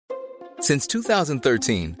Since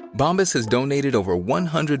 2013, Bombas has donated over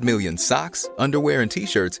 100 million socks, underwear, and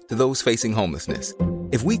T-shirts to those facing homelessness.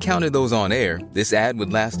 If we counted those on air, this ad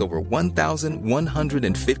would last over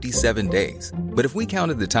 1,157 days. But if we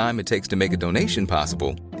counted the time it takes to make a donation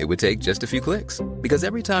possible, it would take just a few clicks. Because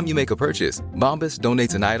every time you make a purchase, Bombas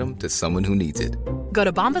donates an item to someone who needs it. Go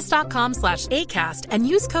to bombas.com/ACAST and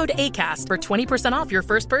use code ACAST for 20% off your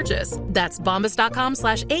first purchase. That's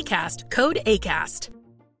bombas.com/ACAST, code ACAST.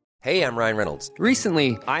 Hey, I'm Ryan Reynolds.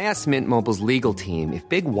 Recently, I asked Mint Mobile's legal team if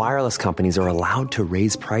big wireless companies are allowed to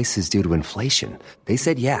raise prices due to inflation. They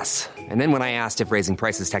said yes. And then when I asked if raising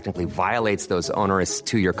prices technically violates those onerous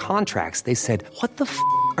two-year contracts, they said, "What the f***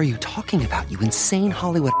 are you talking about, you insane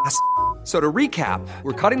Hollywood ass?" So to recap,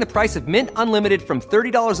 we're cutting the price of Mint Unlimited from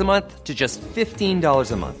 $30 a month to just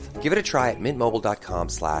 $15 a month. Give it a try at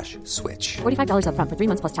mintmobile.com/switch. $45 up front for 3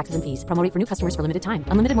 months plus taxes and fees. Promo rate for new customers for limited time.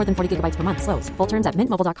 Unlimited more than 40 gigabytes per month. Slows full terms at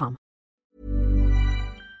mintmobile.com.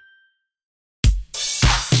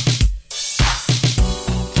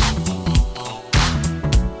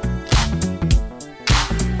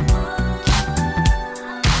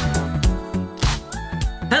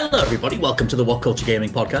 Hello, everybody. Welcome to the What Culture Gaming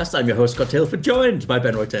Podcast. I'm your host, Scott Taylor, joined by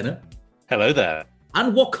Ben Roy-Taylor. Hello there.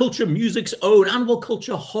 And What Culture Music's own and What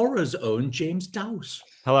Culture Horror's own James Dowse.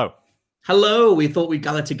 Hello. Hello. We thought we'd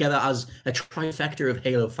gather together as a trifecta of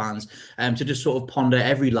Halo fans to just sort of ponder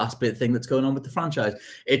every last bit thing that's going on with the franchise.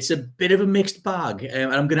 It's a bit of a mixed bag,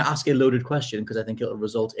 and I'm going to ask a loaded question because I think it'll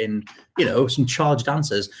result in, some charged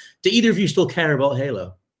answers. Do either of you still care about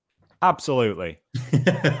Halo? Absolutely.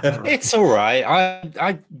 It's all right.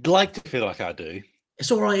 I like to feel like I do. It's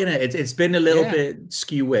all right, innit? It's been a little bit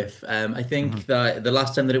skew with. I think that the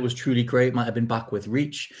last time that it was truly great might have been back with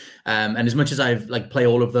Reach. And as much as I've play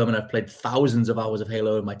all of them and I've played thousands of hours of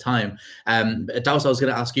Halo in my time, Dowse, I was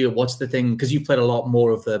going to ask you, what's the thing, because you've played a lot more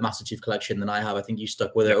of the Master Chief Collection than I have. I think you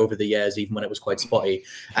stuck with it over the years, even when it was quite spotty.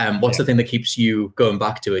 What's the thing that keeps you going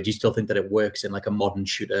back to it? Do you still think that it works in like a modern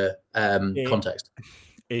shooter context?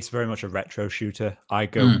 It's very much a retro shooter. I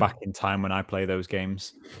go back in time when I play those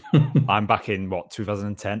games. I'm back in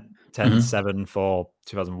 2010, 7 for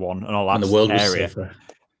 2001 and all that. And the world area. was safer.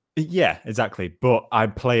 Yeah, exactly. But I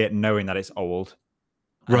play it knowing that it's old.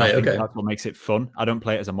 And Right, okay. okay. That's what makes it fun. I don't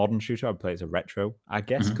play it as a modern shooter. I play it as a retro, I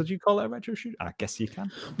guess. Could you call it a retro shooter? I guess you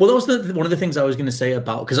can. Well, that was one of the things I was going to say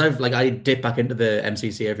about, because I dip back into the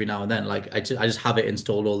MCC every now and then. I just have it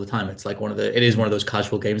installed all the time. It's like it is one of those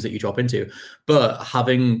casual games that you drop into. But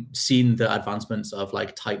having seen the advancements of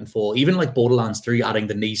Titanfall, even Borderlands 3 adding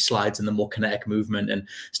the knee slides and the more kinetic movement and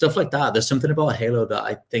stuff like that, there's something about Halo that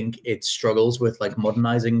I think it struggles with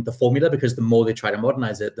modernizing the formula, because the more they try to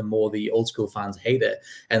modernize it, the more the old school fans hate it.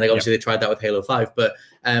 And obviously they tried that with Halo 5. But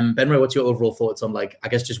Ben Ray, what's your overall thoughts on I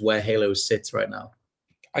guess just where Halo sits right now?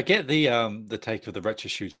 I get the take of the retro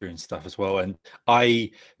shooter and stuff as well. And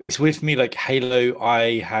it's with me Halo,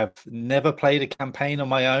 I have never played a campaign on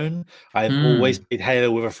my own. I've always played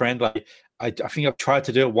Halo with a friend. I think I've tried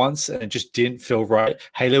to do it once and it just didn't feel right.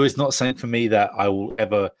 Halo is not something for me that I will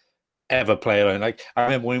ever play alone. I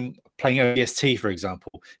remember when playing ODST, for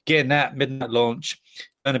example, getting that midnight launch,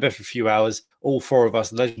 and a bit for a few hours. All four of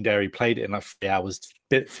us, Legendary, played it in 3 hours.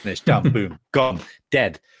 Bit finished, done, boom, gone,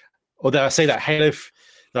 dead. Although I say that Halo,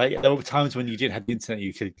 there were times when you didn't have the internet,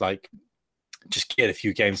 you could just get a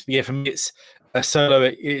few games. But yeah, for me, it's a solo.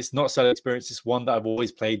 It's not solo experience. It's one that I've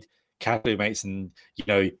always played casually, mates, and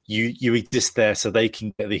you exist there so they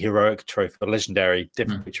can get the heroic trophy, the legendary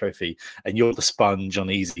difficulty trophy, and you're the sponge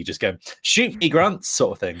on easy, just go shoot me, grunts,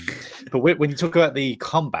 sort of thing. But when you talk about the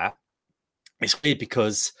combat, it's weird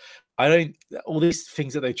because all these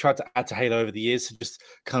things that they tried to add to Halo over the years have just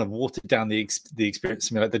kind of watered down the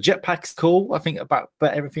experience. I mean, the jetpack's cool, I think, but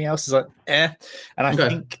everything else is And I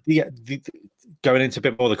think the going into a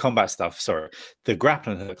bit more of the combat stuff, the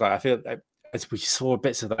grappling hook, I feel as we saw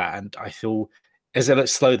bits of that, and I feel as it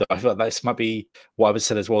looks slow, though, I feel like this might be what I would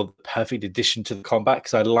say as well, the perfect addition to the combat,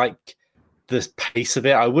 because I like the pace of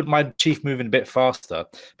it. I wouldn't mind Chief moving a bit faster,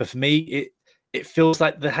 but for me, it feels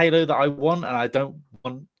like the Halo that I want, and I don't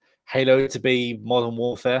want Halo to be Modern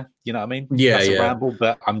Warfare. You know what I mean? Yeah, That's a ramble,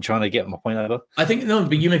 but I'm trying to get my point over. I think,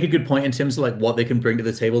 but you make a good point in terms of what they can bring to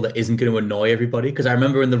the table that isn't going to annoy everybody. Because I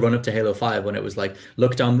remember in the run up to Halo 5 when it was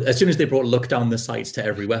look down, as soon as they brought look down the sights to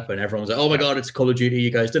every weapon, everyone was like, oh my God, it's Call of Duty.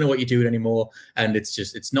 You guys don't know what you're doing anymore. And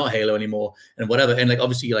it's not Halo anymore and whatever. And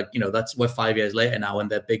obviously, that's we're 5 years later now,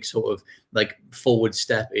 and their big sort of forward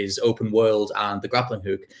step is open world and the grappling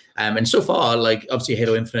hook. And so far, obviously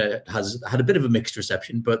Halo Infinite has had a bit of a mixed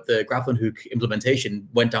reception, but the grappling hook implementation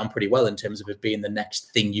went down pretty well in terms of it being the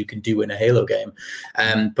next thing you can do in a Halo game.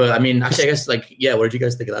 But I mean, actually, I guess like, yeah, what did you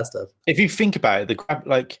guys think of that stuff? If you think about it, the grab,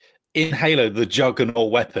 like in Halo, the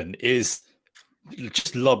juggernaut weapon is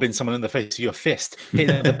just lobbing someone in the face with your fist,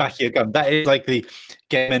 hitting the back of your gun. That is like the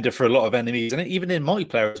game ender for a lot of enemies, and even in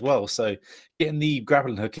multiplayer as well. So getting the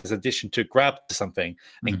grappling hook as addition to grab to something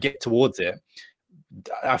and get towards it,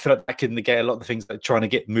 I feel like that can negate a lot of the things like trying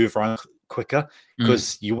to move around quicker,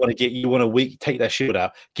 because you want to take their shield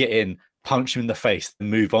out, get in, punch him in the face,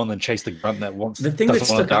 and move on and chase the grunt that wants the thing that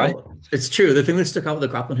stuck die. out. It's true. The thing that stuck out with the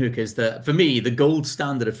grappling hook is that for me, the gold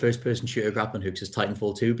standard of first-person shooter grappling hooks is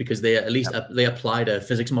Titanfall 2, because they at least they applied a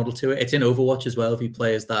physics model to it. It's in Overwatch as well. If you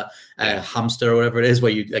play as that hamster or whatever it is,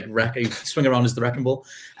 where you like you swing around as the wrecking ball,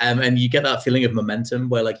 and you get that feeling of momentum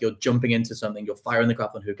where like you're jumping into something, you're firing the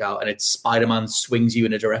grappling hook out, and it's Spider-Man swings you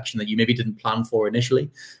in a direction that you maybe didn't plan for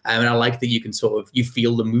initially. And I like that you can you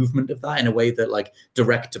feel the movement of that in a way that like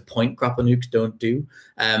direct to point grappling hooks don't do.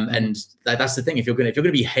 And that's the thing. If you're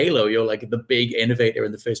gonna be Halo, you're like the big innovator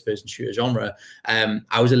in the first person shooter genre.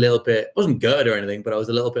 I was a little bit, I wasn't good or anything, but I was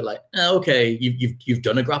a little bit like, okay, you've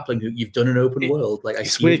done a grappling hook, you've done an open world. Like I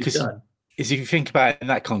see what you've done. Is if you think about it in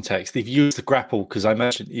that context, if you use the grapple, because I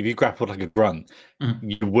mentioned if you grappled like a grunt,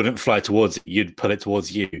 you wouldn't fly towards it, you'd pull it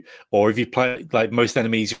towards you. Or if you play like most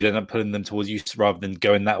enemies, you'd end up pulling them towards you rather than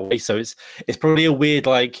going that way. So it's probably a weird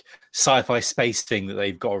like sci-fi space thing that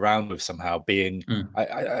they've got around with somehow being.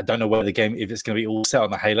 I don't know whether the game, if it's going to be all set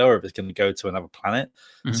on the Halo or if it's going to go to another planet.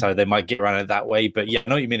 So they might get around it that way. But yeah, I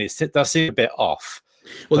know what you mean. It does seem a bit off.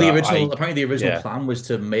 Well, apparently the original plan was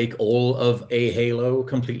to make all of a Halo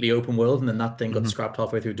completely open world, and then that thing got scrapped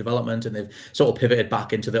halfway through development, and they've sort of pivoted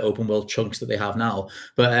back into the open world chunks that they have now.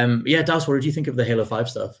 But Das, what did you think of the Halo 5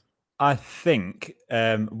 stuff? I think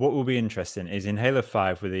what will be interesting is in Halo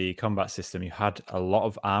 5 with the combat system, you had a lot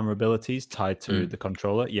of armor abilities tied to the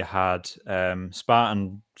controller. You had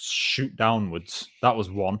Spartan shoot downwards. That was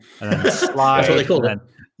one. And then slide. That's what they called it.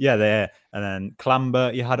 Yeah, and then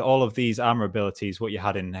clamber. You had all of these armor abilities, what you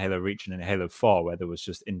had in Halo Reach and in Halo 4, where there was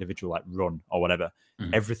just individual like run or whatever.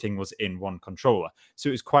 Everything was in one controller. So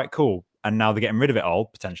it was quite cool. And now they're getting rid of it all,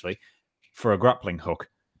 potentially, for a grappling hook.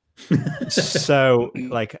 So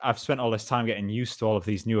like I've spent all this time getting used to all of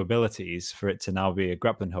these new abilities for it to now be a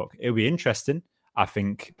grappling hook. It'll be interesting. I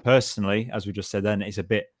think personally, as we just said then, it's a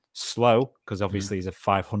bit slow because obviously he's a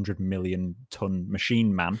 500 million ton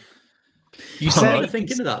machine man. I'm not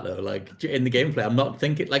thinking of that though, like in the gameplay. I'm not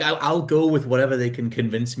thinking like I'll go with whatever they can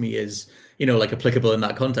convince me is, like applicable in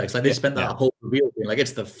that context. Like they spent that whole reveal being like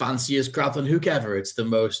it's the fanciest grappling hook ever. It's the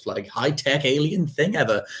most like high tech alien thing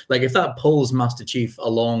ever. Like if that pulls Master Chief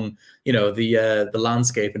along, the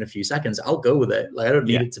landscape in a few seconds, I'll go with it. Like I don't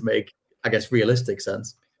need it to make, I guess, realistic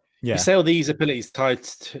sense. Yeah. You say all these abilities tied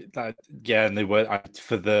to that, and they were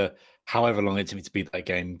for the however long it took me to beat that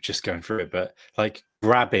game, just going through it, but like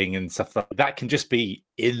grabbing and stuff like that can just be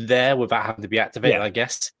in there without having to be activated, I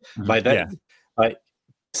guess. Like that, like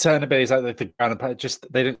certain abilities like the ground and pound,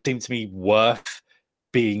 just they don't seem to me worth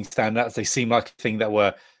being standouts. They seem like a thing that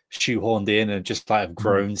were shoehorned in and just like have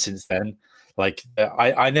grown since then. Like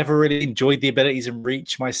I never really enjoyed the abilities in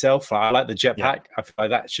Reach myself. Like, I like the jetpack. I feel like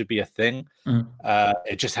that should be a thing.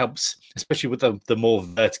 It just helps, especially with the more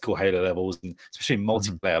vertical Halo levels, and especially in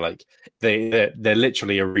multiplayer. Like they're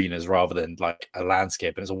literally arenas rather than like a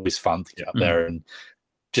landscape, and it's always fun to get up there and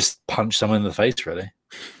just punch someone in the face. Really.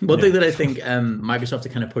 One thing that I think Microsoft are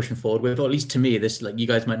kind of pushing forward with, or at least to me, this like you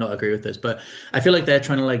guys might not agree with this, but I feel like they're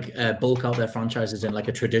trying to like bulk out their franchises in like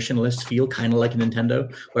a traditionalist feel, kind of like a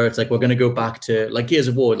Nintendo, where it's like we're going to go back to like Gears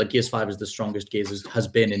of War. Like Gears 5 is the strongest Gears has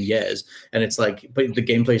been in years, and it's like, but the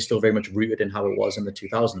gameplay is still very much rooted in how it was in the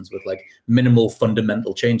 2000s with like minimal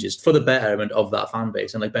fundamental changes for the betterment of that fan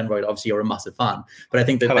base. And like Ben Wright, obviously you're a massive fan, but I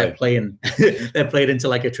think that they're played into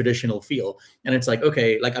like a traditional feel, and it's like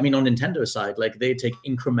okay, like I mean on Nintendo's side, like they take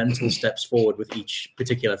incremental steps forward with each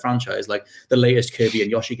particular franchise. Like the latest Kirby and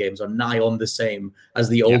Yoshi games are nigh on the same as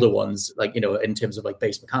the older ones, like in terms of like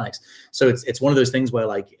base mechanics. So it's one of those things where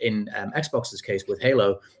like in Xbox's case with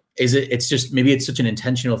Halo, it's just maybe it's such an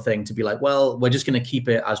intentional thing to be like, well, we're just going to keep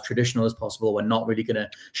it as traditional as possible. We're not really going to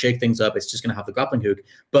shake things up. It's just going to have the grappling hook.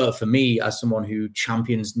 But for me, as someone who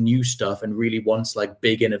champions new stuff and really wants like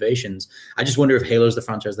big innovations, I just wonder if Halo's the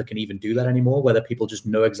franchise that can even do that anymore, whether people just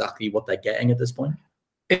know exactly what they're getting at this point.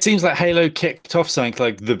 It seems like Halo kicked off something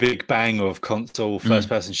like the big bang of console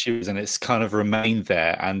first-person shooters, and it's kind of remained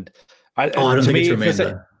there. And I don't think it's remained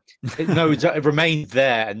there. No, it remained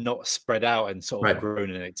there and not spread out and sort of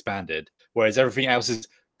grown and expanded. Whereas everything else has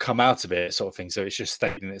come out of it, sort of thing. So it's just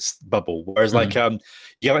stayed in its bubble. Whereas like you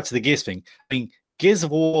go back to the Gears thing. I mean, Gears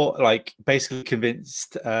of War like basically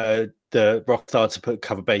convinced the Rockstar to put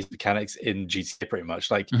cover-based mechanics in GTA pretty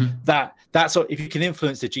much. Like that's what, if you can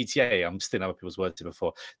influence the GTA, I'm stealing other people's words here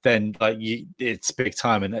before, then like it's big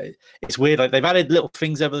time. And it's weird, like they've added little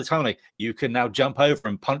things over the time, like you can now jump over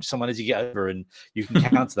and punch someone as you get over, and you can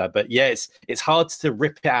counter that. But yeah, it's hard to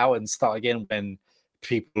rip it out and start again when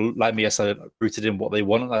people like me are so rooted in what they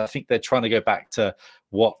want. And I think they're trying to go back to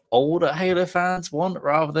what older Halo fans want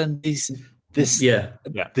rather than this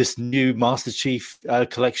new Master Chief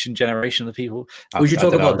collection generation of people. We should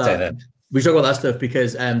talk about that. We should talk about that stuff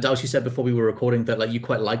because Dallas, you said before we were recording that like you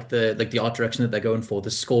quite like the art direction that they're going for.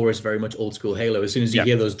 The score is very much old school Halo. As soon as you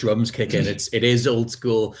hear those drums kick in, it is old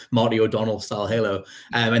school Marty O'Donnell style Halo.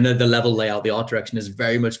 And then the level layout, the art direction is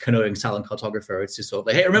very much canoeing Silent Cartographer. It's just sort of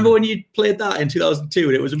like, hey, remember when you played that in 2002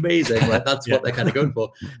 and it was amazing? Like that's what they're kind of going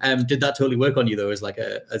for. Did that totally work on you though, as like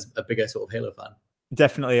a bigger sort of Halo fan?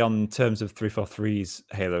 Definitely on terms of 343's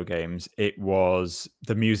Halo games,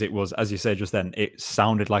 the music was, as you said just then, it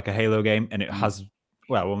sounded like a Halo game, and it has,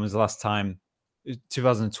 well, when was the last time?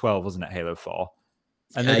 2012, wasn't it, Halo 4?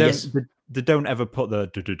 And they don't ever put the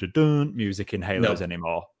dun music in Halos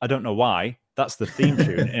anymore. I don't know why. That's the theme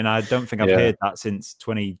tune, and I don't think I've heard that since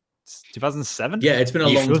 2007. Yeah, it's been a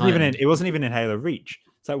long time. It wasn't even in Halo Reach.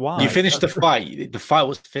 It's like, why? You finished the fight. The fight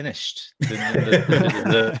was finished. It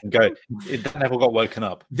never got woken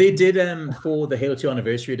up. They did for the Halo 2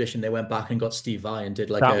 Anniversary Edition. They went back and got Steve Vai and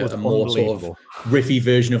did like a more sort of riffy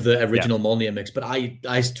version of the original Molnir mix. But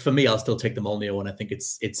for me, I'll still take the Molnir one. I think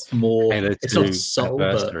it's more. Halo 2 it's not subtle,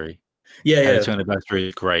 Anniversary. But Halo 2 Anniversary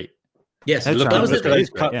is great. Yes, look at those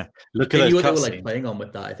Look at what they were like playing on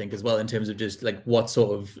with that, I think, as well, in terms of just like what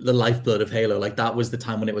sort of the lifeblood of Halo. Like that was the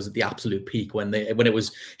time when it was at the absolute peak, when it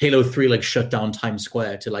was Halo 3 like shut down Times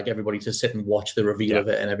Square to like everybody to sit and watch the reveal of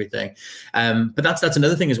it and everything. But that's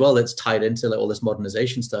another thing as well that's tied into like all this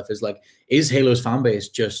modernization stuff, is like, is Halo's fan base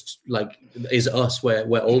just like is us?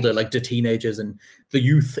 We're older, like do teenagers and the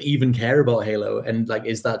youth even care about Halo? And like,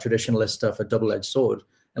 is that traditionalist stuff a double-edged sword?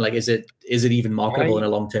 And like, is it even marketable in a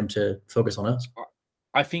long term to focus on us?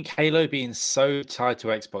 I think Halo being so tied to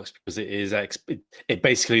Xbox because it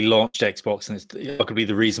basically launched Xbox, and it's arguably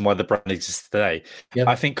the reason why the brand exists today. Yep.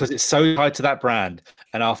 I think because it's so tied to that brand,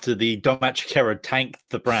 and after the Don Matrick era tanked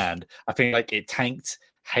the brand, I think like it tanked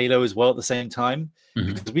Halo as well at the same time.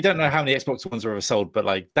 Because we don't know how many Xbox Ones are ever sold, but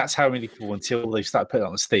like that's how many people, until they start putting it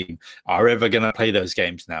on Steam, are ever going to play those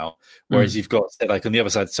games now. Whereas you've got like on the other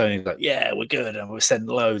side, Sony's like, yeah, we're good and we're sending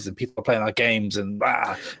loads and people are playing our games and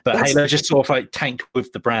but Halo just sort of like tanked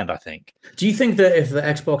with the brand, I think. Do you think that if the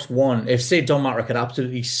Xbox One, if say Don Matrick had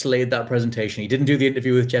absolutely slayed that presentation, he didn't do the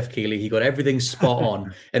interview with Jeff Keighley, he got everything spot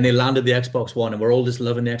on, and they landed the Xbox One, and we're all just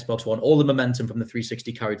loving the Xbox One, all the momentum from the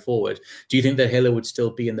 360 carried forward, do you think that Halo would still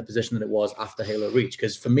be in the position that it was after Halo Reach?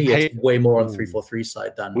 Because for me, it's way more on 343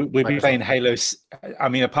 side than we'd be playing Halo. I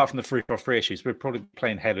mean, apart from the 343 issues, we're probably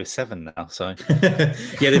playing Halo 7 now. So yeah,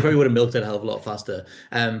 they probably would have milked it a hell of a lot faster.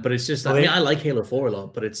 But it's just, I mean, I like Halo 4 a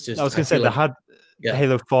lot, but it's just, I was going to say, they had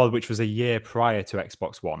Halo 4, which was a year prior to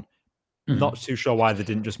Xbox One. Not too sure why they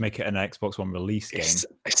didn't just make it an Xbox One release game. It's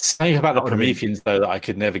something about the Prometheans though that I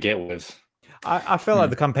could never get with. I felt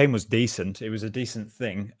like the campaign was decent. It was a decent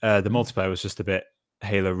thing. The multiplayer was just a bit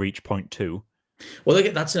Halo Reach Point 2. Well,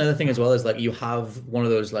 that's another thing as well, is like you have one of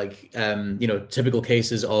those like typical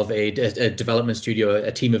cases of a development studio,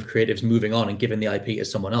 a team of creatives moving on and giving the IP to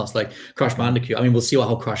someone else, like Crash Bandicoot. I mean, we'll see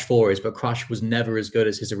how Crash 4 is, but Crash was never as good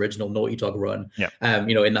as his original Naughty Dog run.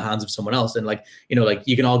 In the hands of someone else. And like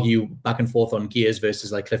you can argue back and forth on Gears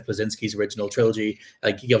versus like Cliff Bleszinski's original trilogy.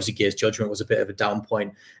 Like obviously Gears Judgment was a bit of a down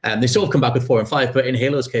point. They sort of come back with 4 and 5, but in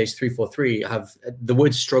Halo's case, 343 have the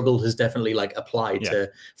word struggle has definitely like applied to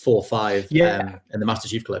 4, 5. And the Master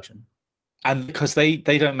Chief Collection. And because they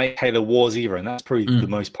don't make Halo Wars either, and that's probably the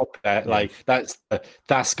most popular. Like that's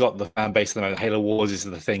got the fan base at the moment. Halo Wars is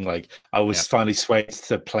the thing. Like I was finally swayed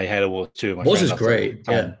to play Halo Wars 2. Wars is great.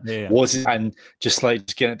 Wars is, and just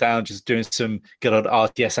getting it down, just doing some good old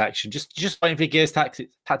RTS action. Just waiting for Gears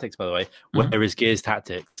Tactics. By the way, where is Gears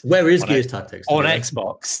Tactics? Where is Gears Tactics on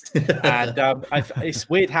Xbox? And it's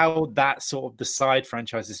weird how that sort of the side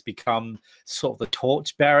franchises become sort of the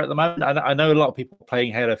torchbearer at the moment. I know a lot of people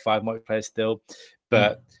playing Halo 5 multiplayer still,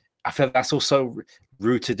 but I feel that's also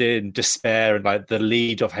rooted in despair, and like the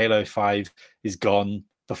lead of Halo 5 is gone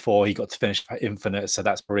before he got to finish Infinite, so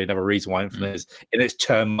that's probably another reason why Infinite is in its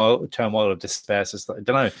turmoil of despair. So I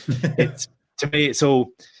don't know. It's to me, it's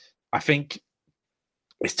all. I think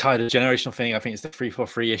it's tied to a generational thing. I think it's the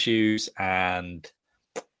 343 issues, and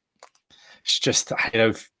it's just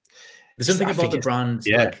Halo. There's something about the brand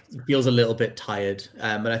like feels a little bit tired,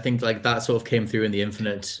 and I think like that sort of came through in the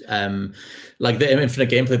Infinite, like the Infinite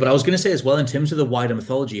gameplay. But I was going to say as well, in terms of the wider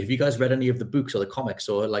mythology, have you guys read any of the books or the comics,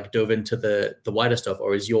 or like dove into the wider stuff,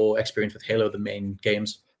 or is your experience with Halo the main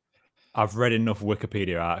games? I've read enough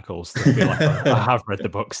Wikipedia articles to feel like I have read the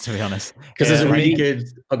books, to be honest. Because there's a really good.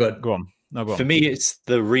 Oh, good. Go on. No, go on. For me, it's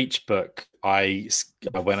the Reach book. I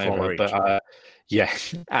went over, but yeah,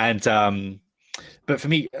 and but for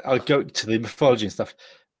me, I'll go to the mythology and stuff.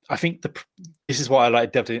 I think this is what I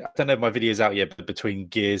like. I don't know if my video's out yet, but between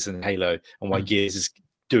Gears and Halo, and why Gears is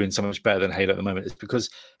doing so much better than Halo at the moment is because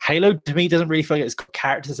Halo to me doesn't really feel like it's got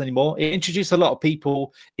characters anymore. It introduced a lot of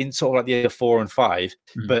people in sort of like the year 4 and 5,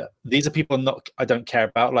 but these are people I don't care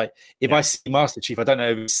about. Like if I see Master Chief, I don't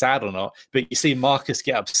know if he's sad or not, but you see Marcus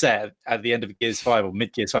get upset at the end of Gears 5 or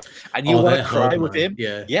mid Gears 5, and you want to cry with him.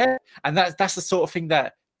 Yeah, and that's the sort of thing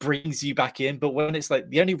that brings you back in. But when it's like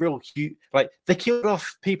the only real like they killed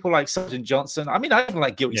off people like Sergeant Johnson. I mean, I don't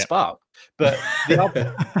like Guilty Spark, but the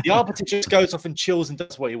Arbiter just goes off and chills and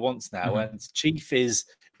does what he wants now. And Chief is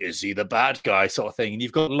he the bad guy sort of thing. And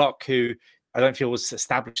you've got Locke, who I don't feel was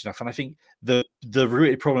established enough. And I think the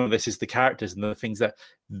rooted problem of this is the characters and the things that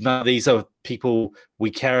none of these are people we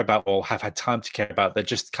care about or have had time to care about. They're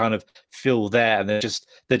just kind of feel there, and they're just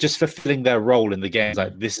fulfilling their role in the game.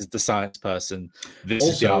 Like this is the science person. This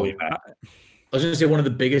is the army man. I was going to say one of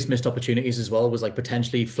the biggest missed opportunities as well was like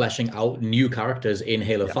potentially fleshing out new characters in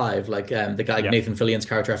Halo 5, like the guy Nathan Fillion's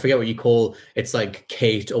character. I forget what you call it's like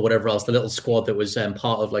Kate or whatever else, the little squad that was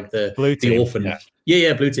part of like the orphan.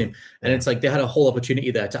 Yeah, Blue Team. And it's like they had a whole opportunity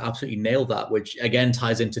there to absolutely nail that, which again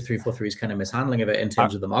ties into 343's kind of mishandling of it in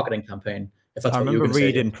terms of the marketing campaign. If that's I what remember you were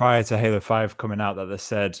reading prior to Halo 5 coming out that they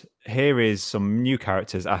said, here is some new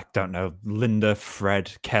characters. I don't know, Linda,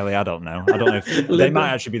 Fred, Kelly, I don't know. I don't know if they might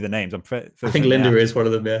actually be the names. I think Linda is one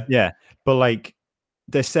of them, yeah. Yeah, but like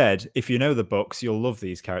they said, if you know the books, you'll love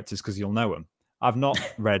these characters because you'll know them. I've not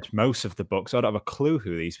read most of the books, so I don't have a clue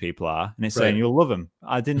who these people are. And it's saying you'll love them.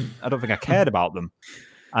 I don't think I cared about them.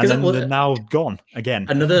 And then they're now gone again.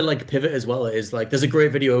 Another like pivot as well is like there's a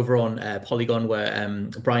great video over on Polygon where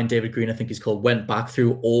Brian David Green, I think he's called, went back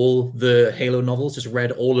through all the Halo novels, just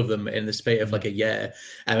read all of them in the space of like a year,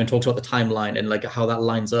 and talks about the timeline and like how that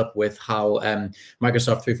lines up with how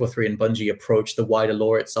Microsoft 343 and Bungie approached the wider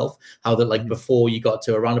lore itself. How that like before you got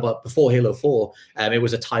to around about before Halo 4, it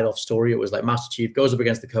was a tied off story. It was like Master Chief goes up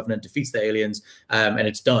against the Covenant, defeats the aliens, and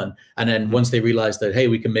it's done. And then once they realized that hey,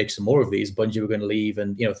 we can make some more of these, Bungie were going to leave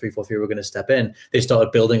and 343 were going to step in. They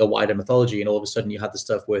started building a wider mythology, and all of a sudden you had the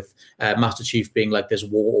stuff with Master Chief being like this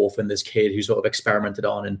war orphan, this kid who sort of experimented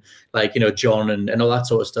on, and like John and all that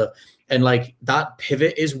sort of stuff. And like that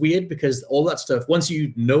pivot is weird because all that stuff, once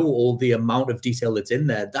you know all the amount of detail that's in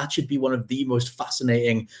there, that should be one of the most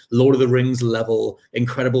fascinating Lord of the Rings level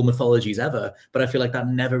incredible mythologies ever. But I feel like that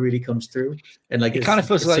never really comes through, and like it kind of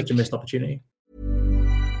feels like such a missed opportunity.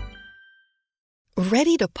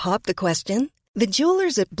 Ready to pop the question? The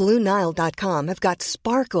jewelers at BlueNile.com have got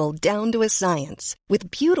sparkle down to a science with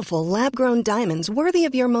beautiful lab-grown diamonds worthy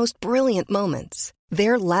of your most brilliant moments.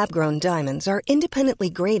 Their lab-grown diamonds are independently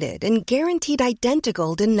graded and guaranteed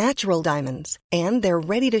identical to natural diamonds, and they're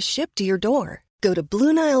ready to ship to your door. Go to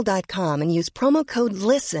BlueNile.com and use promo code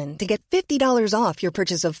LISTEN to get $50 off your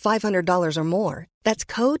purchase of $500 or more. That's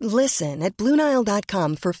code LISTEN at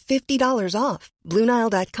BlueNile.com for $50 off.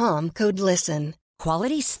 BlueNile.com, code LISTEN.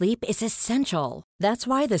 Quality sleep is essential. That's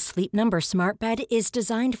why the Sleep Number Smart Bed is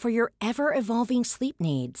designed for your ever-evolving sleep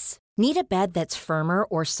needs. Need a bed that's firmer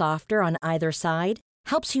or softer on either side?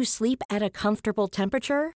 Helps you sleep at a comfortable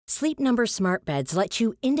temperature? Sleep Number Smart Beds let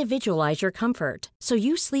you individualize your comfort, so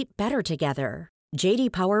you sleep better together.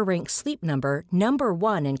 J.D. Power ranks Sleep Number number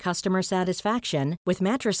 1 in customer satisfaction with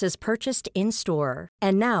mattresses purchased in-store.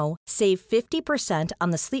 And now, save 50%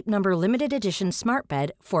 on the Sleep Number Limited Edition Smart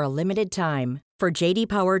Bed for a limited time. For J.D.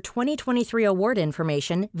 Power 2023 award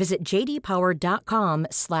information, visit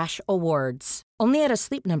jdpower.com/awards. Only at a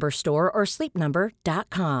Sleep Number store or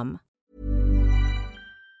sleepnumber.com.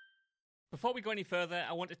 Before we go any further,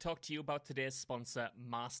 I want to talk to you about today's sponsor,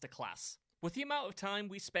 Masterclass. With the amount of time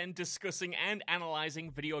we spend discussing and analyzing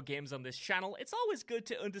video games on this channel, it's always good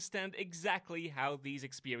to understand exactly how these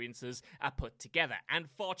experiences are put together. And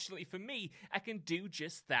fortunately for me, I can do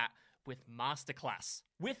just that with Masterclass.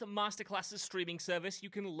 With Masterclass's streaming service, you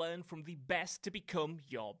can learn from the best to become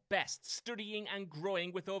your best, studying and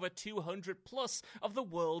growing with over 200 plus of the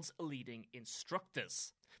world's leading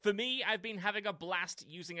instructors. For me, I've been having a blast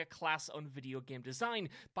using a class on video game design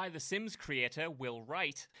by The Sims creator Will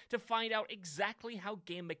Wright to find out exactly how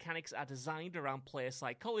game mechanics are designed around player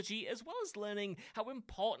psychology, as well as learning how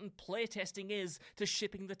important playtesting is to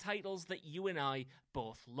shipping the titles that you and I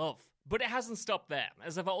both love. But it hasn't stopped there,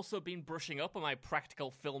 as I've also been brushing up on my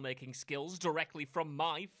practical filmmaking skills directly from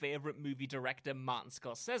my favourite movie director Martin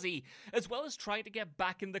Scorsese, as well as trying to get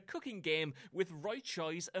back in the cooking game with Roy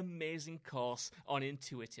Choi's amazing course on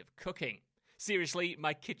intuitive cooking. Seriously,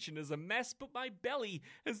 my kitchen is a mess, but my belly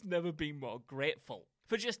has never been more grateful.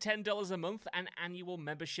 For just $10 a month, an annual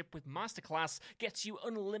membership with Masterclass gets you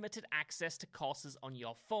unlimited access to courses on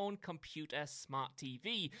your phone, computer, smart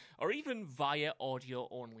TV, or even via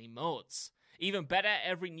audio-only modes. Even better,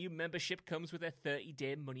 every new membership comes with a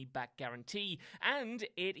 30-day money-back guarantee, and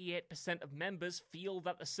 88% of members feel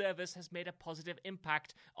that the service has made a positive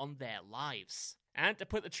impact on their lives. And to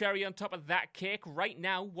put the cherry on top of that cake, right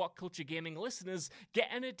now, What Culture Gaming listeners get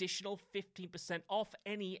an additional 15% off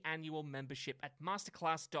any annual membership at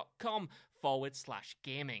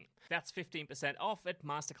masterclass.com/gaming. That's 15% off at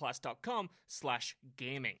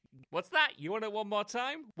masterclass.com/gaming. What's that? You want it one more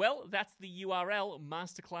time? Well, that's the URL,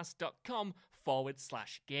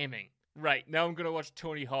 masterclass.com/gaming. Right, now I'm going to watch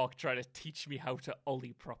Tony Hawk try to teach me how to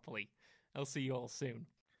ollie properly. I'll see you all soon.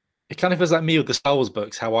 It kind of feels like me with the Star Wars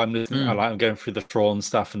books, how I'm listening, I'm going through the Thrawn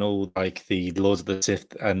stuff and all, like the Lords of the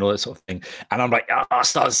Sith and all that sort of thing. And I'm like,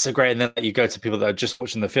 Star Wars is so great. And then you go to people that are just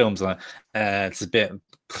watching the films, and like, it's a bit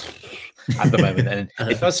at the moment. And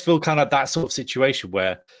it does feel kind of that sort of situation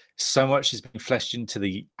where so much is being fleshed into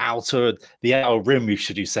the outer rim, we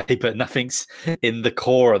should say, but nothing's in the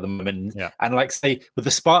core at the moment. Yeah. And like, say, with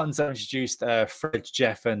the Spartans that introduced Fred,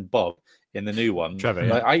 Jeff, and Bob in the new one, Trevor,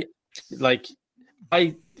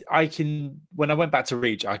 I can, when I went back to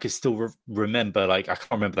Reach, I could still remember, like, I can't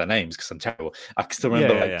remember their names because I'm terrible. I can still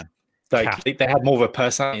remember, they had more of a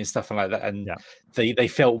personality and stuff like that, and they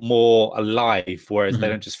felt more alive, whereas they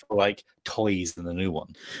don't just feel like toys in the new one.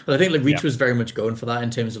 Well, I think like Reach was very much going for that in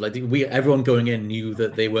terms of like everyone going in knew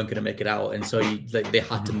that they weren't going to make it out, and so they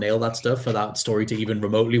had to nail that stuff for that story to even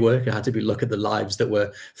remotely work. It had to be look at the lives that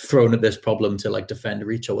were thrown at this problem to like defend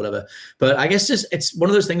Reach or whatever. But I guess it's one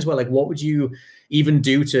of those things where like, what would you even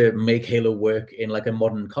do to make Halo work in like a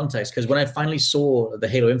modern context? Because when I finally saw the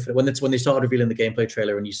Halo Infinite, when they started revealing the gameplay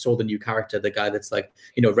trailer and you saw the new character, the guy that's like,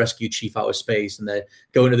 rescue Chief out of space and they're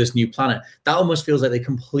going to this new planet, that almost feels like they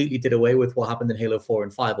completely did away with what happened in Halo 4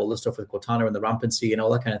 and 5, all the stuff with Cortana and the rampancy and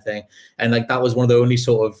all that kind of thing. And like, that was one of the only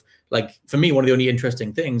sort of, like, for me, one of the only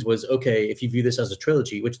interesting things was, okay, if you view this as a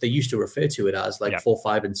trilogy, which they used to refer to it as, like 4,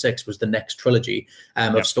 5, and 6 was the next trilogy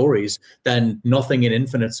of stories, then nothing in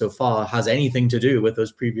Infinite so far has anything to do with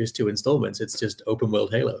those previous 2 installments. It's just open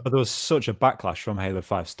world Halo. But there was such a backlash from Halo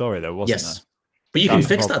 5 story, though, wasn't there? But you can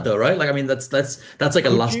fix that though, right? Like, I mean, that's like a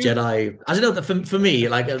Last Jedi. I don't know. For me,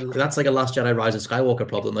 like that's like a Last Jedi Rise of Skywalker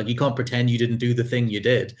problem. Like, you can't pretend you didn't do the thing you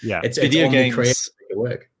did. Yeah, it's video games creative to make it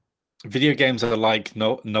work. Video games are like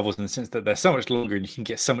novels in the sense that they're so much longer and you can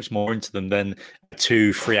get so much more into them than a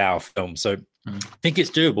 2-3 hour film. So I think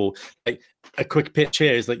it's doable. Like, a quick pitch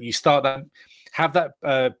here is that you start that, have that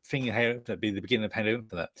thing in Halo Infinite be the beginning of Halo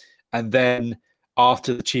Infinite, and then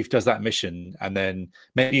after the Chief does that mission, and then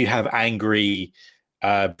maybe you have angry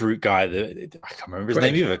brute guy that I can't remember his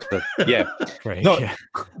name either.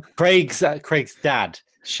 Craig's dad.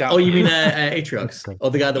 Oh, you mean Atriox?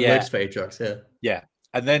 Or the guy that works for Atriox? Yeah.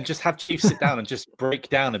 And then just have Chief sit down and just break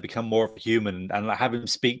down and become more of a human, and like have him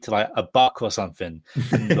speak to like a buck or something,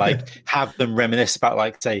 and like have them reminisce about,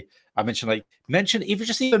 like, say, I mentioned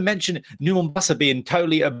even mention New Mombasa being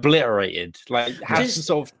totally obliterated, like have some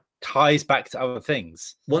sort of ties back to other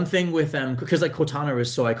things. One thing with because like Cortana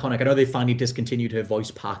is so iconic, I know they finally discontinued her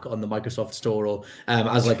voice pack on the Microsoft Store or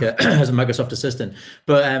as like as a Microsoft assistant,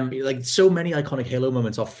 but like so many iconic Halo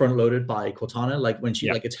moments are front loaded by Cortana. Like when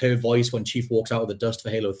she like it's her voice when Chief walks out of the dust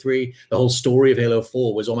for Halo 3. The whole story of Halo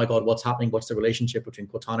 4 was, oh my god, what's happening? What's the relationship between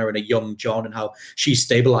Cortana and a young John, and how she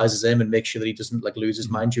stabilizes him and makes sure that he doesn't like lose his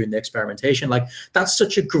mind during the experimentation. Like, that's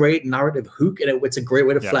such a great narrative hook, and it's a great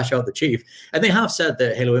way to flesh out the Chief. And they have said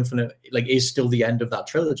that Halo Infinite like is still the end of that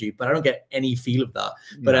trilogy, but I don't get any feel of that.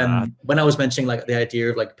 But when I was mentioning like the idea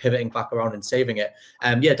of like pivoting back around and saving it,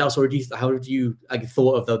 Dallas, how did you like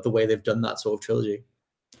thought of the way they've done that sort of trilogy?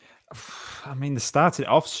 I mean, they started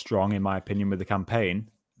off strong, in my opinion, with the campaign.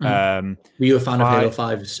 Were you a fan of Halo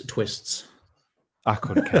 5's twists? I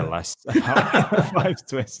couldn't care less about 5's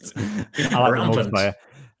twists. I like the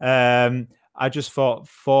multiplayer. I just thought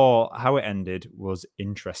for how it ended was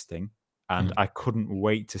interesting. And I couldn't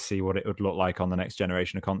wait to see what it would look like on the next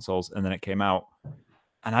generation of consoles. And then it came out.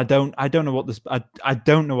 and I don't know what this. I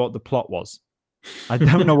don't know what the plot was. I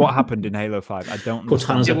don't know what happened in Halo 5. I don't know.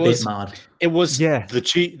 Cortana's a bit mad. It was the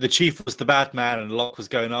chief was the bad man, and Locke was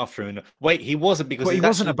going after him. Wait, he wasn't, because he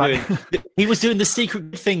wasn't a bad. He was doing the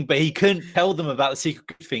secret thing, but he couldn't tell them about the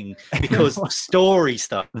secret thing because story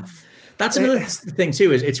stuff. That's another thing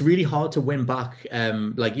too. Is it's really hard to win back,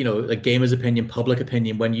 like gamers' opinion, public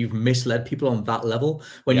opinion, when you've misled people on that level.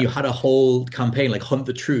 When you had a whole campaign like Hunt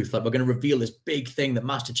the Truth, like we're going to reveal this big thing that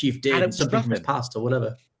Master Chief did, and something from his past or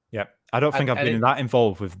whatever. Yeah, I don't think I've been that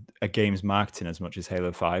involved with a game's marketing as much as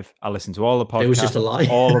Halo 5. I listened to all the podcasts, it was just a lie.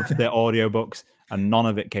 all of the audiobooks, and none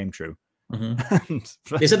of it came true.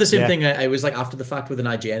 Mm-hmm. They said the same thing. It was like after the fact with an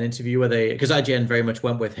IGN interview where because IGN very much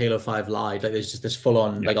went with Halo 5 lied. Like there's just this full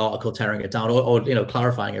on like article tearing it down or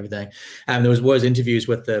clarifying everything. And there was interviews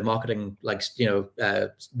with the marketing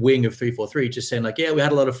wing of 343 just saying like, yeah, we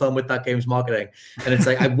had a lot of fun with that game's marketing. And it's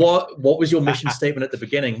like, what was your mission statement at the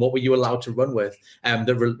beginning? What were you allowed to run with?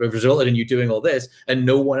 That resulted in you doing all this and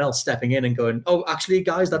no one else stepping in and going, oh, actually,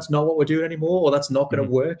 guys, that's not what we're doing anymore, or that's not going to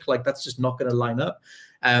work. Like that's just not going to line up.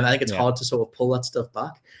 I think it's hard to sort of pull that stuff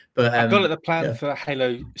back. But I feel like the plan for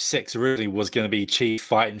Halo 6 really was going to be Chief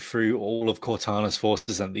fighting through all of Cortana's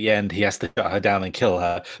forces, and at the end he has to shut her down and kill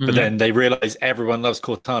her. But then they realize everyone loves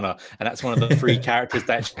Cortana, and that's one of the 3 characters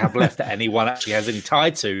they actually have left that anyone actually has any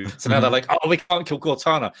tie to. So now they're like, oh, we can't kill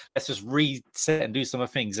Cortana. Let's just reset and do some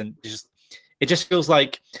of things. And it just feels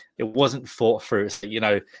like it wasn't thought through. It's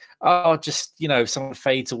like, someone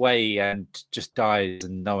fades away and just dies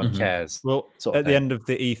and no one cares. Well, at the end of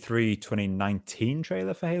the E3 2019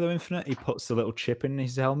 trailer for Halo Infinite, he puts the little chip in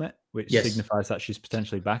his helmet, which signifies that she's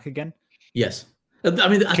potentially back again. Yes. I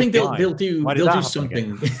mean, I think they'll do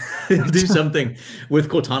something. They'll do something with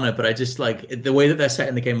Cortana, but I just like the way that they're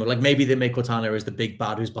setting the game. Like maybe they make Cortana as the big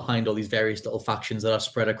bad who's behind all these various little factions that are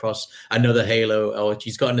spread across another Halo, or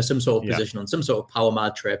she's gotten into some sort of position on some sort of power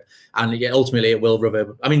mad trip, and ultimately it will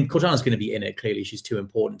reverberate. I mean, Cortana's going to be in it. Clearly, she's too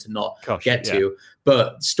important to not get to.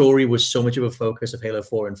 But story was so much of a focus of Halo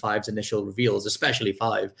 4 and 5's initial reveals, especially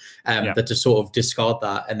 5, that to sort of discard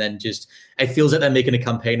that and then just it feels like they're making a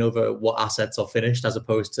campaign over what assets are finished, as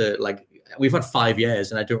opposed to like we've had 5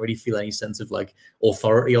 years and I don't really feel any sense of like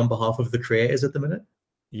authority on behalf of the creators at the minute.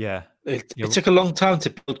 Yeah, it took a long time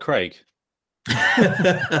to build Craig.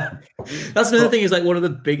 That's another thing, is like one of the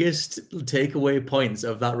biggest takeaway points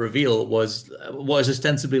of that reveal was what is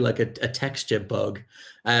ostensibly like a texture bug,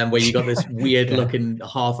 where you got this weird looking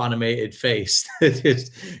half animated face that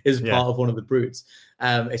is part of one of the brutes.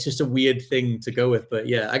 It's just a weird thing to go with, but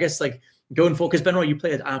I guess like going forward, because Benroy, you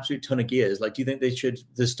play an absolute ton of Gears. Like, do you think they should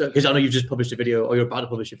because I know you've just published a video, or you're about to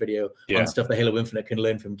publish a video on stuff that Halo Infinite can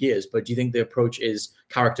learn from Gears, but do you think the approach is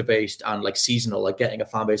character based and like seasonal, like getting a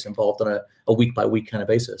fan base involved on a week by week kind of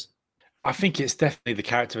basis? I think it's definitely the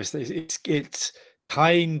characteristics. It's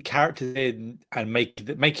tying characters in and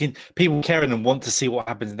making people care and want to see what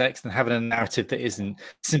happens next, and having a narrative that isn't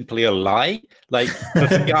simply a lie. Like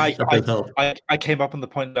for me, I came up on the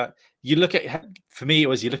point that you look at, for me, it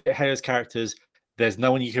was you look at Halo's characters, there's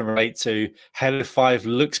no one you can relate to. Halo 5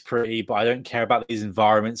 looks pretty, but I don't care about these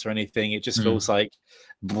environments or anything. It just feels like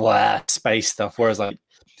blah space stuff. Whereas like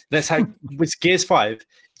with Gears 5,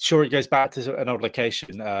 sure, it goes back to an old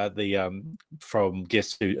location, from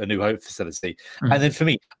Gears to A New Hope facility. And then for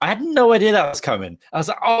me, I had no idea that was coming. I was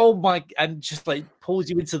like, oh my, and just like pulls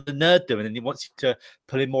you into the nerddom, and then he wants you to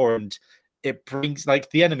put in more, and it brings like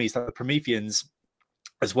the enemies, like the Prometheans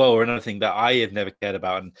as well, or another thing that I have never cared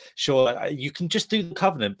about. And sure, you can just do the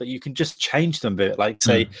Covenant, but you can just change them a bit. Like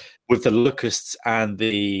say with the Locusts and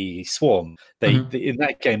the Swarm, they in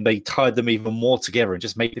that game they tied them even more together and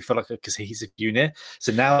just made it feel like a cohesive unit.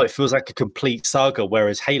 So now it feels like a complete saga,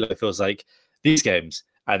 whereas Halo feels like these games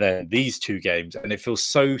and then these 2 games, and it feels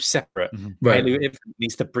so separate. Right. Halo Infinite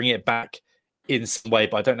needs to bring it back in some way,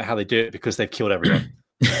 but I don't know how they do it because they've killed everyone.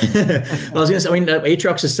 Well, I was gonna say, I mean,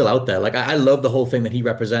 Aatrox is still out there. Like, I love the whole thing that he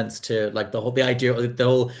represents to like the idea, the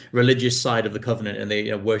whole religious side of the Covenant, and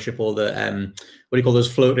they worship all the what do you call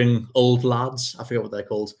those floating old lads? I forget what they're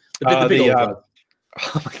called. The big old lads.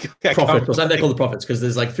 Oh my God, prophets. They're called the prophets because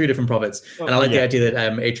there's like 3 different prophets, and I like the idea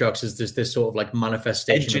that Aatrox is this sort of like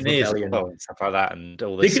manifestation engineers of rebellion and stuff like that, and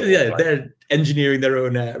all this. They're engineering their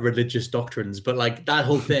own religious doctrines, but like that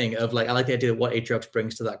whole thing of like, I like the idea that what Aatrox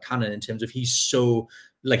brings to that canon in terms of he's so.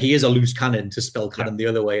 Like, he is a loose cannon to spell canon the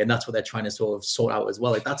other way, and that's what they're trying to sort of sort out as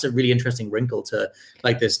well. Like, that's a really interesting wrinkle to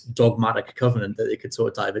like this dogmatic Covenant that they could sort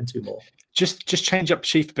of dive into more. Just change up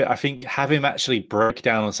Chief a bit. I think have him actually break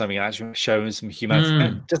down on something and actually show him some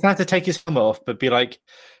humanity. Doesn't have to take his helmet off, but be like,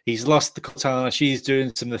 he's lost the Cortana. She's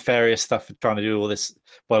doing some nefarious stuff and trying to do all this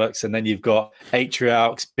bollocks. And then you've got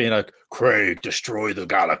Atriox being like, Craig, destroy the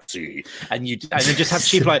galaxy. And then just have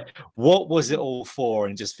Chief like, what was it all for?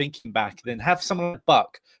 And just thinking back, then have someone like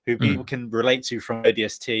Buck who people can relate to from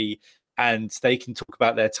ODST, and they can talk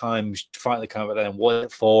about their time fighting the combat and what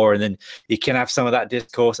it's for. And then you can have some of that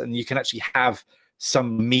discourse, and you can actually have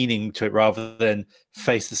some meaning to it rather than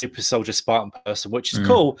face the super soldier Spartan person, which is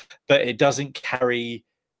cool, but it doesn't carry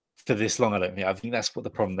for this long. I think that's what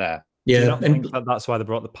the problem there. Yeah, do you not think that's why they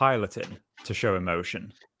brought the pilot in to show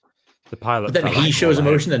emotion? The pilot, but then he shows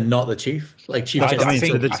emotion and not the chief. Like Chief, so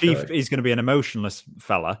the chief is going to be an emotionless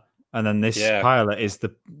fella, and then this pilot is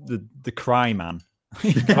the cry man.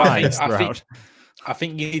 I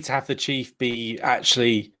think you need to have the chief be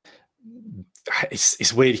actually.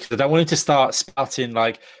 It's weird because I don't want him to start spouting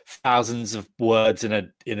like thousands of words in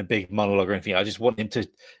a big monologue or anything. I just want him to,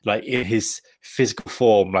 like, in his physical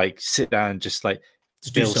form, like sit down, just like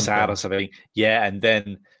feel sad or something. Yeah, and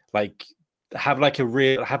then like have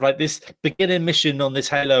this beginning mission on this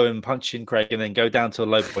Halo and punch in Craig, and then go down to a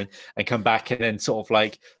low point and come back, and then sort of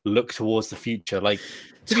like look towards the future, like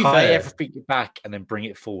tie everything back and then bring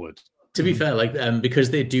it forward. To be fair, like because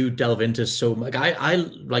they do delve into so much,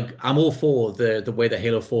 I'm all for the way that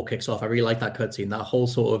Halo 4 kicks off. I really like that cutscene, that whole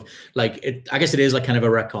sort of like it. I guess it is like kind of a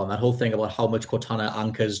retcon, that whole thing about how much Cortana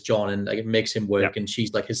anchors John and like it makes him work, and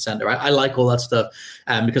she's like his center. I like all that stuff,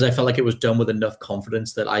 because I felt like it was done with enough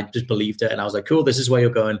confidence that I just believed it, and I was like, cool, this is where you're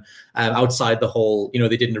going. Outside the whole,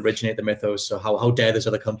 they didn't originate the mythos, so how dare this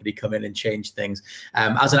other company come in and change things?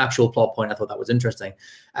 As an actual plot point, I thought that was interesting,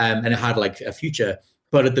 and it had like a future.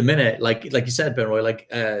 But at the minute, like you said, Ben Roy,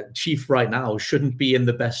 like Chief right now shouldn't be in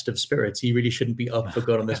the best of spirits. He really shouldn't be up for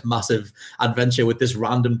going on this massive adventure with this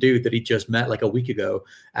random dude that he just met like a week ago,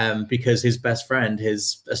 because his best friend,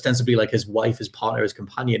 his ostensibly like his wife, his partner, his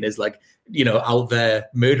companion is like, out there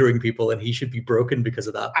murdering people, and he should be broken because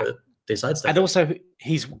of that. But they sidestep. And also,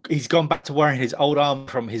 he's gone back to wearing his old armor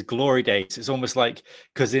from his glory days. It's almost like,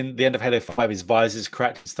 because in the end of Halo 5, his visor's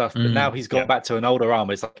cracked and stuff, but now he's gone back to an older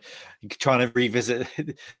armor. It's like trying to revisit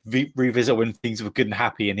when things were good and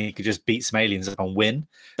happy, and he could just beat some aliens and win.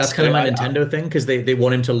 That's kind of my Nintendo thing, because they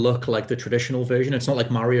want him to look like the traditional version. It's not like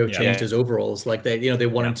Mario changed his overalls. Like they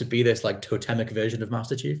want him to be this like totemic version of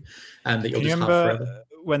Master Chief, and that you'll just have forever.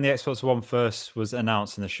 When the Xbox One first was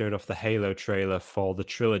announced and they showed off the Halo trailer for the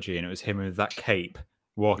trilogy, and it was him with that cape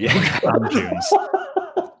walking on the sand dunes.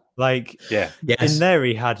 Like, in there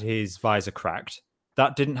he had his visor cracked.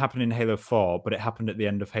 That didn't happen in Halo 4, but it happened at the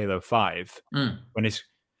end of Halo 5.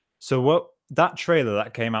 So that trailer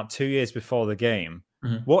that came out 2 years before the game,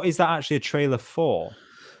 what is that actually a trailer for?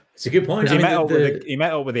 It's a good point. He met up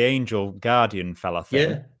with the Angel Guardian fella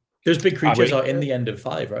thing. Yeah, those big creatures are in the end of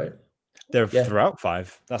 5, right? They're throughout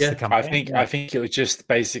 5. That's the campaign. I think it was just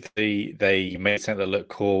basically they made something that looked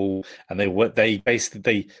cool, and they lied.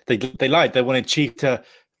 They wanted Chief to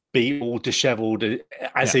be all disheveled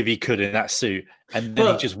as if he could in that suit, and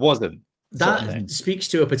then he just wasn't. That speaks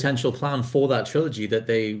to a potential plan for that trilogy that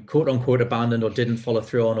they quote unquote abandoned or didn't follow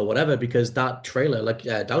through on or whatever, because that trailer, like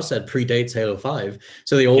Dow said, predates Halo 5.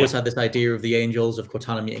 So they always had this idea of the Angels, of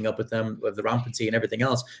Cortana meeting up with them, with the Rampancy and everything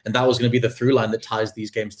else. And that was going to be the through line that ties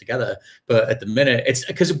these games together. But at the minute, it's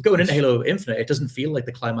because going into Halo Infinite, it doesn't feel like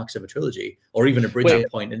the climax of a trilogy or even a bridging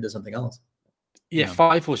point into something else. Yeah,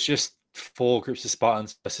 5 was just 4 groups of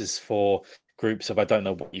Spartans versus 4 groups of, I don't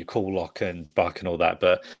know what you call Locke and Buck and all that,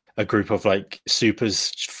 but a group of like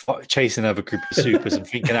supers chasing another group of supers and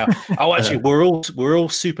thinking out, actually we're all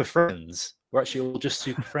super friends. We're actually all just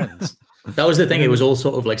super friends. That was the thing. It was all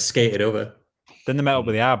sort of like skated over. Then they met up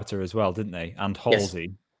with the Arbiter as well, didn't they? And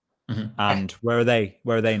Halsey. And where are they?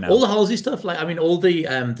 Where are they now? All the Halsey stuff, like all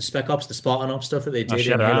the Spec Ops, the Spartan Ops stuff that they did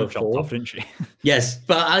in Halo 4. Off, didn't she? Yes,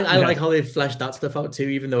 but I like how they fleshed that stuff out too,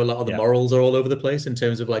 even though a lot of the morals are all over the place in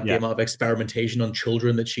terms of like the amount of experimentation on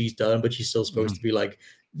children that she's done, but she's still supposed to be like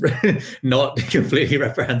not completely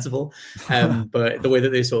reprehensible, but the way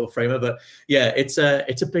that they sort of frame it. But yeah, it's a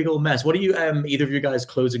big old mess. What are you either of you guys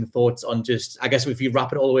closing thoughts on, just I guess if you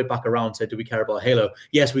wrap it all the way back around to, do we care about Halo?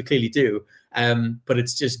 Yes, we clearly do. But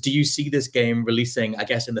it's just, do you see this game releasing, I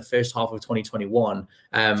guess, in the first half of 2021,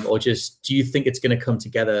 or just do you think it's going to come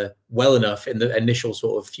together well enough in the initial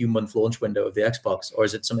sort of few month launch window of the Xbox, or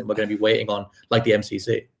is it something we're going to be waiting on like the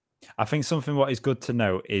MCC? I think something what is good to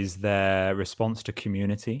note is their response to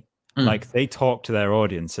community. Like they talk to their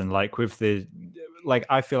audience, and like with the, like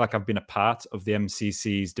I feel like I've been a part of the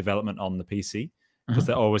MCC's development on the PC because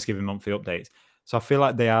they're always giving monthly updates. So I feel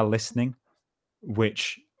like they are listening,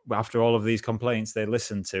 which after all of these complaints they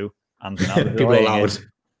listen to, and now people are loud.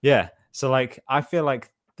 Yeah. So like I feel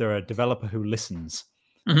like they're a developer who listens.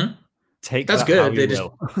 Mm-hmm. That's good. They just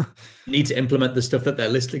need to implement the stuff that they're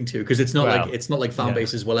listening to, because it's not like fan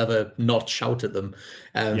bases will ever not shout at them.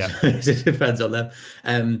 It depends on them.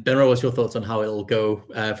 Benro, what's your thoughts on how it'll go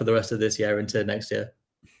for the rest of this year into next year?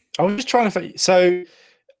 I was just trying to. So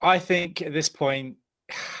I think at this point,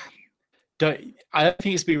 I don't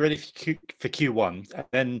think it's be ready for Q1. And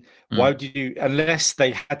then why would you, unless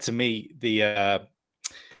they had to meet the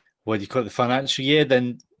what do you call it, the financial year?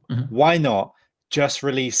 Then why not just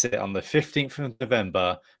release it on the 15th of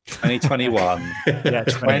November, 2021,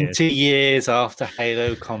 20 years after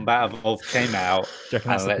Halo Combat Evolved came out?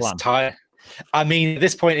 And let's tie. I mean, at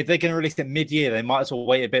this point, if they're going to release it mid-year, they might as well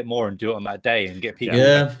wait a bit more and do it on that day and get people.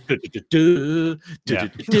 The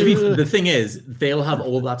thing is, they'll have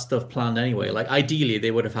all that stuff planned anyway. Like, ideally,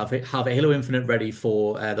 they would have Halo Infinite ready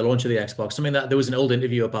for the launch of the Xbox. Something that there was an old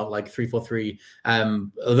interview about, like 343.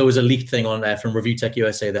 There was a leaked thing on from Review Tech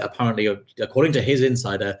USA that apparently, according to his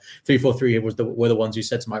insider, 343 were the ones who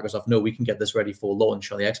said to Microsoft, "No, we can get this ready for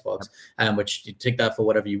launch on the Xbox," which you take that for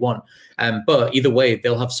whatever you want. But either way,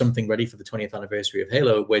 they'll have something ready for the 20th anniversary of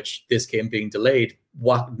Halo, which this game being delayed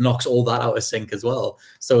knocks all that out of sync as well.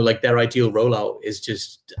 So like their ideal rollout is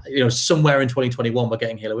just, somewhere in 2021 we're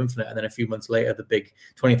getting Halo Infinite, and then a few months later the big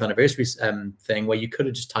 20th anniversary thing, where you could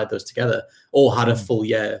have just tied those together or had a full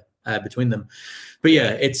year between them. But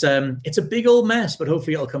yeah, it's a big old mess, but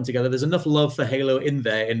hopefully it'll come together. There's enough love for Halo in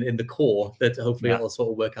there in the core that hopefully it'll sort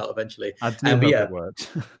of work out eventually. I do hope it works.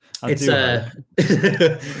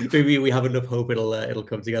 Maybe we have enough hope it'll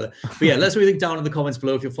come together. But yeah, let's think down in the comments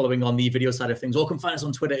below if you're following on the video side of things, or come find us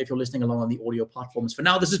on Twitter if you're listening along on the audio platforms. For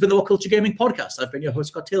now, this has been the What Culture Gaming Podcast. I've been your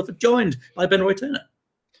host, Scott Taylor, joined by Ben Roy Turner,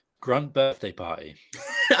 Grunt birthday party,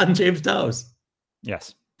 and James Dowes.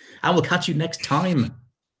 Yes, and we'll catch you next time.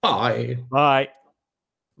 Bye. Bye.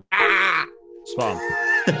 Spot on.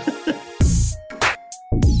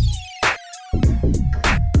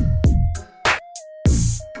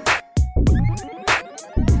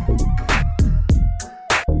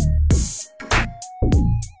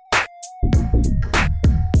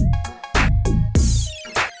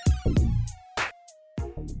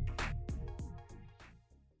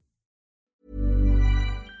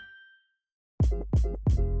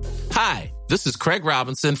 Hi, this is Craig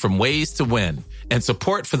Robinson from Ways to Win, and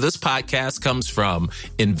support for this podcast comes from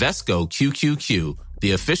Invesco QQQ,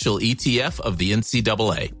 the official ETF of the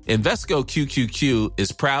NCAA. Invesco QQQ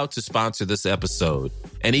is proud to sponsor this episode,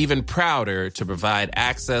 and even prouder to provide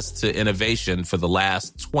access to innovation for the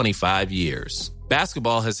last 25 years.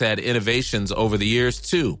 Basketball has had innovations over the years,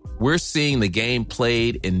 too. We're seeing the game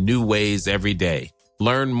played in new ways every day.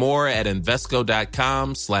 Learn more at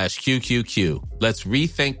Invesco.com/QQQ. Let's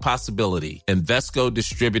rethink possibility. Invesco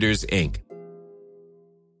Distributors, Inc.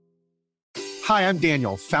 Hi, I'm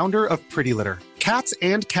Daniel, founder of Pretty Litter. Cats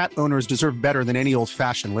and cat owners deserve better than any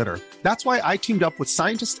old-fashioned litter. That's why I teamed up with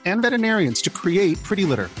scientists and veterinarians to create Pretty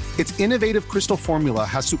Litter. Its innovative crystal formula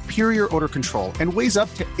has superior odor control and weighs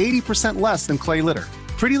up to 80% less than clay litter.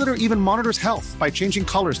 Pretty Litter even monitors health by changing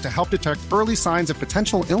colors to help detect early signs of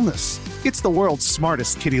potential illness. It's the world's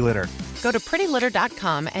smartest kitty litter. Go to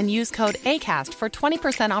prettylitter.com and use code ACAST for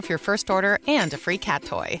 20% off your first order and a free cat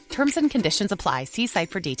toy. Terms and conditions apply. See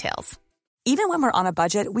site for details. Even when we're on a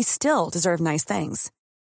budget, we still deserve nice things.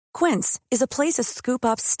 Quince is a place to scoop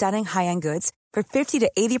up stunning high-end goods for 50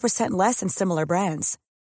 to 80% less than similar brands.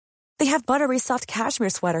 They have buttery soft cashmere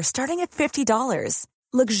sweaters starting at $50,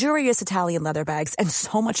 luxurious Italian leather bags, and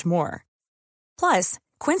so much more. Plus,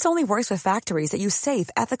 Quince only works with factories that use safe,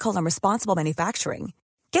 ethical, and responsible manufacturing.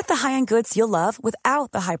 Get the high-end goods you'll love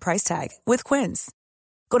without the high price tag with Quince.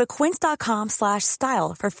 Go to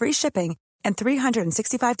quince.com/style for free shipping and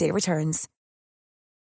 365-day returns.